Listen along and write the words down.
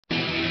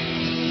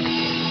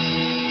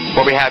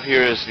What we have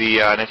here is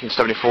the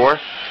 1974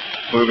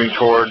 moving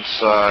towards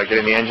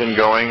getting the engine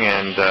going,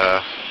 and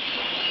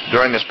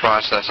during this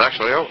process,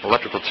 actually,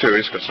 electrical too,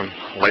 he's got some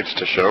lights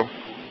to show.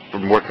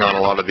 We're working on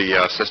a lot of the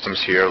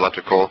systems here,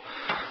 electrical,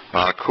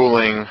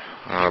 cooling,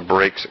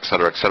 brakes,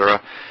 etc.,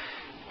 etc.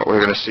 What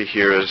we're going to see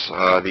here is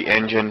the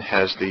engine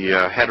has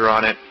the header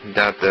on it.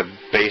 Down at the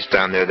base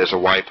down there, there's a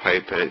Y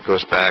pipe, and it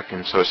goes back,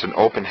 and so it's an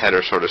open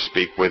header, so to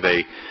speak, with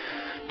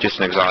just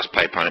an exhaust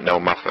pipe on it, no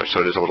muffler, so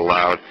it is a little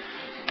loud.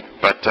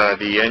 But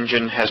the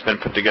engine has been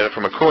put together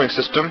from a cooling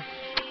system.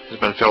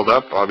 It's been filled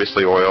up,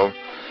 obviously oil,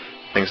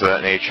 things of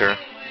that nature.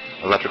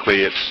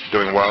 Electrically, it's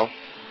doing well.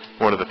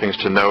 One of the things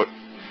to note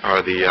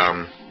are the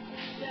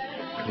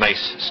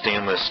nice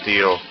stainless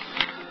steel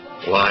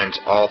lines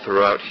all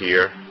throughout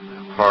here.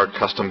 Hard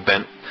custom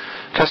bent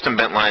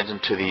lines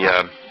into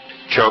the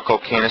charcoal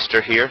canister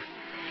here.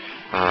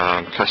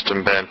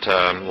 Custom bent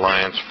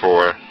lines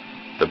for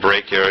the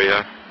brake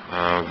area,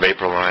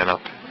 vapor line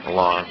up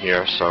along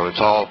here. So it's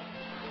all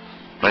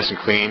nice and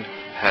clean.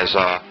 Has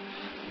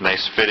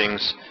nice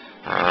fittings,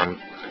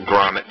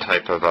 grommet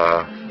type of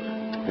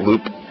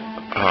loop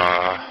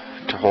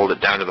to hold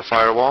it down to the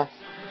firewall.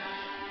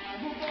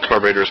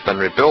 Carburetor has been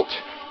rebuilt.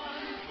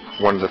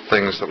 One of the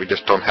things that we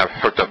just don't have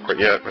hooked up quite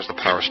yet was the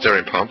power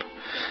steering pump,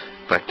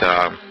 but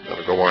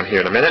that'll go on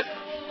here in a minute.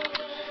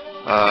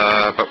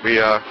 But we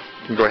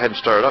can go ahead and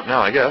start it up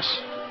now, I guess.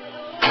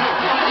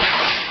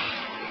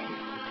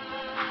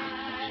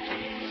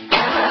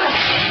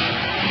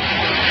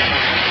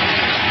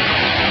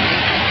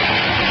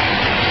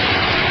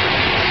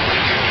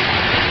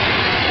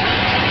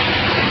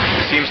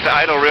 It seems to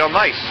idle real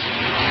nice.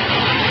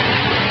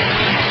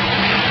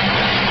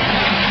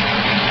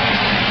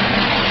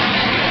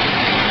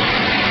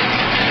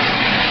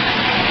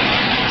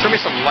 Show me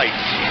some lights.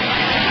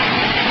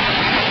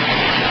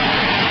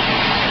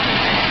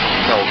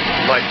 No,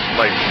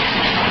 lights.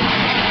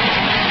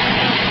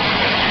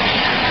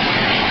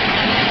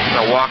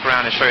 I'll walk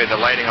around and show you the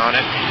lighting on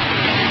it.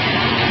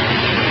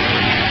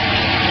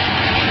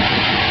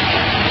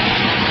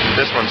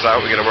 This one's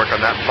out. We got to work on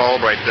that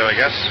bulb right there, I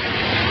guess.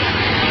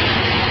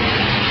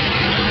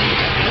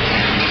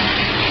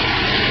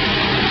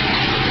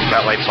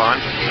 That light's on.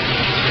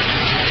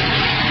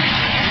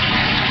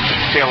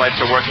 Tail lights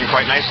are working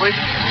quite nicely.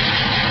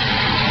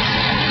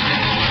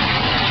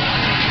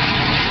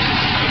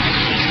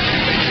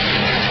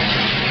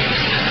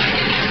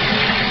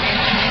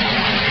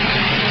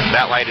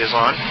 That light is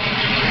on.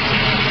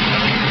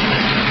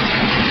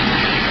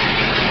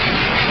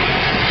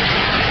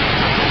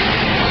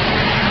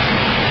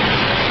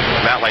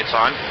 That light's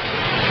on.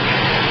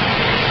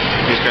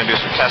 He's going to do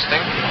some testing.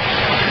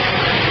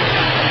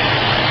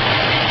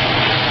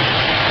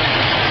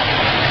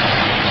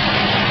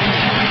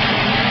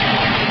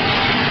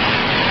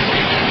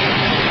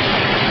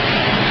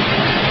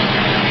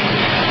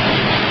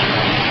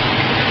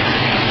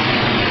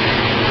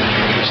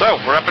 So,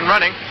 we're up and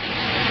running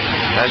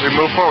as we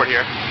move forward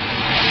here.